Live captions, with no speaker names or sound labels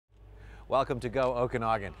Welcome to Go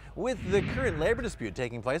Okanagan. With the current labor dispute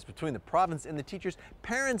taking place between the province and the teachers,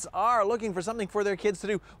 parents are looking for something for their kids to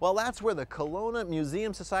do. Well, that's where the Kelowna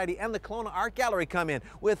Museum Society and the Kelowna Art Gallery come in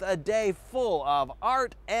with a day full of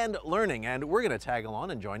art and learning. And we're going to tag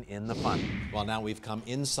along and join in the fun. Well, now we've come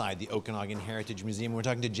inside the Okanagan Heritage Museum. We're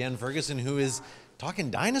talking to Jen Ferguson, who is talking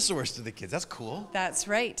dinosaurs to the kids. That's cool. That's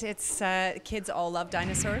right. It's kids all love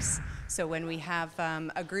dinosaurs. So when we have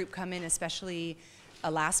a group come in, especially a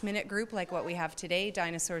last-minute group like what we have today,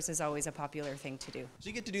 dinosaurs is always a popular thing to do. So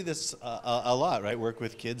you get to do this a lot, right? Work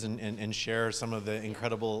with kids and share some of the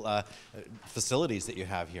incredible facilities that you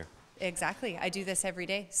have here. Exactly. I do this every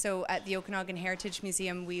day. So at the Okanagan Heritage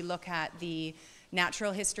Museum, we look at the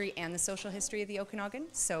natural history and the social history of the Okanagan.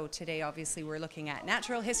 So today, obviously, we're looking at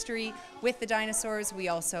natural history with the dinosaurs. We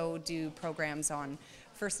also do programs on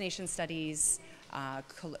First Nation studies,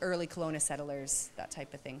 early Kelowna settlers, that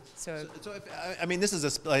type of thing. So I mean, this is,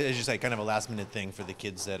 as you say, kind of a last-minute thing for the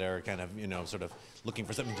kids that are kind of, sort of looking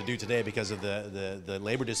for something to do today because of the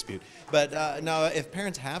labor dispute. But now, if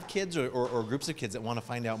parents have kids or groups of kids that want to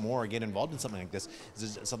find out more or get involved in something like this,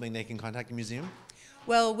 is this something they can contact the museum?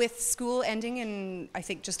 Well, with school ending in, I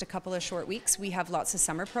think, just a couple of short weeks, we have lots of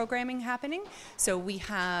summer programming happening. So we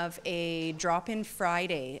have a drop-in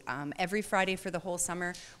Friday, every Friday for the whole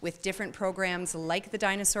summer, with different programs like the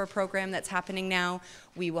dinosaur program that's happening now.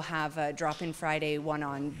 We will have a drop-in Friday, one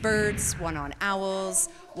on birds, one on owls,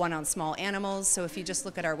 one on small animals. So if you just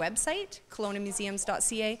look at our website,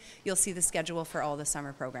 kelownamuseums.ca, you'll see the schedule for all the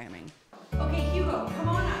summer programming. Okay, Hugo, come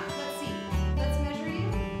on up. Let's see. Let's measure you.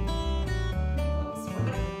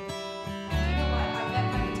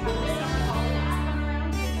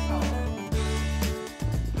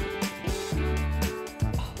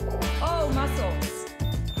 Oh, muscles.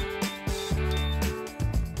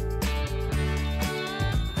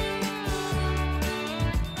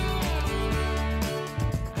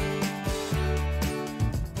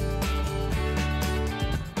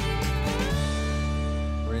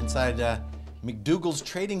 We're inside McDougall's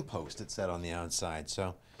Trading Post, it said on the outside.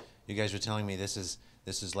 So you guys were telling me this is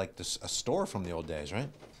like a store from the old days, right?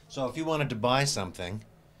 So if you wanted to buy something,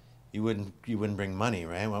 you wouldn't bring money,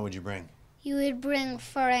 right? What would you bring? You would bring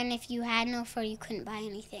fur, and if you had no fur, you couldn't buy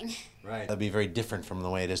anything. Right. That'd be very different from the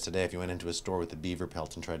way it is today if you went into a store with a beaver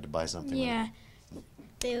pelt and tried to buy something. Yeah.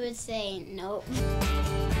 They would say nope.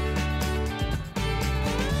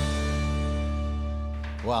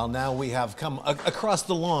 Well, now we have come across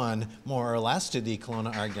the lawn, more or less, to the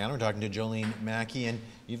Kelowna Art Gallery. We're talking to Jolene Mackey, and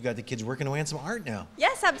you've got the kids working away on some art now.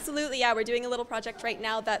 Yes, absolutely. Yeah, we're doing a little project right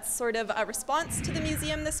now that's sort of a response to the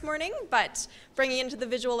museum this morning, but bringing into the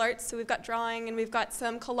visual arts. So we've got drawing and we've got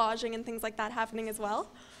some collaging and things like that happening as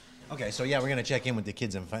well. Okay, so yeah, we're going to check in with the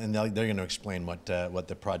kids and they're going to explain what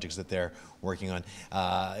the projects that they're working on.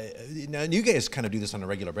 Now, you guys kind of do this on a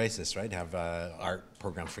regular basis, right? Have art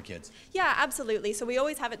programs for kids. Yeah, absolutely. So we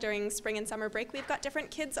always have it during spring and summer break. We've got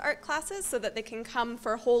different kids' art classes so that they can come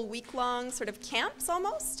for whole week-long sort of camps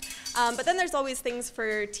almost. But then there's always things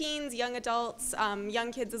for teens, young adults,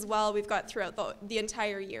 young kids as well. We've got throughout the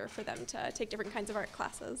entire year for them to take different kinds of art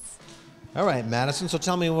classes. All right, Madison, so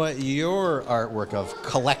tell me what your artwork of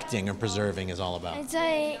collecting and preserving is all about. It's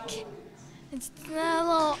like, it's the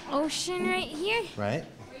little ocean right here. Right.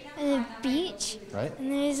 And a beach. Right.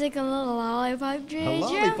 And there's like a little lollipop tree. A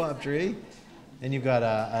lollipop tree. And you've got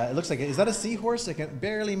it looks like, is that a seahorse? I can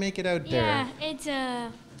barely make it out there.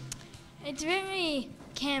 Yeah, it's very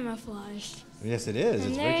camouflaged. Yes, it is.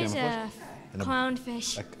 And it's very there's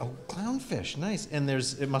camouflaged. a clownfish. Clownfish, nice. And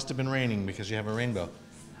it must have been raining because you have a rainbow.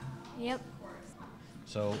 Yep.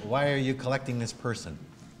 So why are you collecting this person?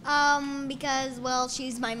 Because, well,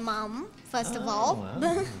 she's my mom, first of all. Well,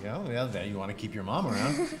 there you go. Yeah, you want to keep your mom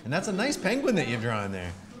around. And that's a nice penguin that you've drawn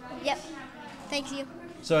there. Yep. Thank you.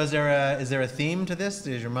 So is there a theme to this?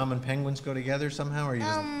 Does your mom and penguins go together somehow, or you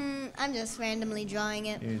just... I'm just randomly drawing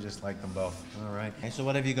it. You just like them both. All right. Okay, so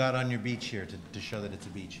what have you got on your beach here to show that it's a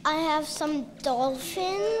beach? I have some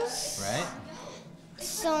dolphins. Right.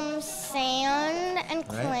 Some sand and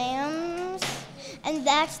clams, and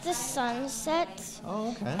that's the sunset. Oh,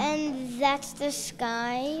 okay. And that's the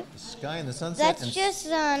sky. The sky and the sunset. That's just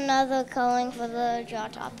another coloring for the jaw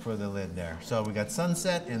top. For the lid there. So we got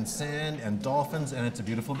sunset and sand and dolphins, and it's a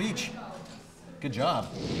beautiful beach. Good job.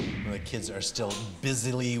 Well, the kids are still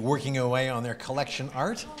busily working away on their collection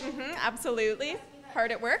art. Absolutely.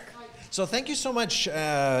 Hard at work. So thank you so much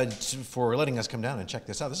for letting us come down and check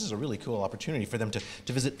this out. This is a really cool opportunity for them to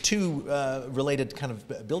visit two related kind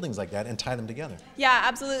of buildings like that and tie them together. Yeah,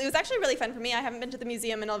 absolutely. It was actually really fun for me. I haven't been to the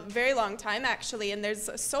museum in a very long time, actually, and there's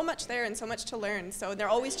so much there and so much to learn. So they're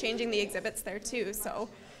always changing the exhibits there, too. So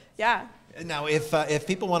Yeah. Now, if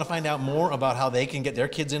people want to find out more about how they can get their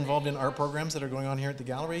kids involved in art programs that are going on here at the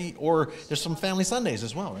gallery, or there's some family Sundays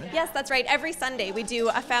as well, right? Yes, that's right. Every Sunday we do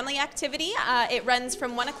a family activity. It runs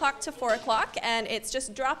from 1 o'clock to 4 o'clock, and it's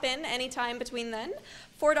just drop in anytime between then.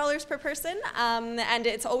 $4 per person, and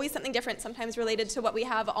it's always something different, sometimes related to what we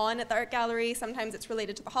have on at the art gallery, sometimes it's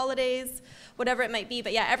related to the holidays, whatever it might be.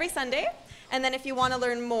 But yeah, every Sunday. And then if you want to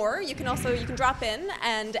learn more, you can drop in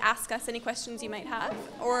and ask us any questions you might have,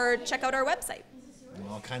 or check out our website.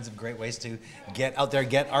 All kinds of great ways to get out there,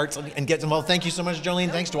 get arts, and get involved. Thank you so much,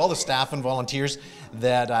 Jolene. Thanks to all the staff and volunteers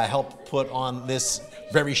that helped put on this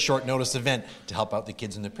very short notice event to help out the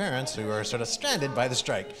kids and their parents who are sort of stranded by the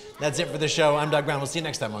strike. That's it for the show. I'm Doug Brown. We'll see you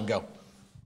next time on Go.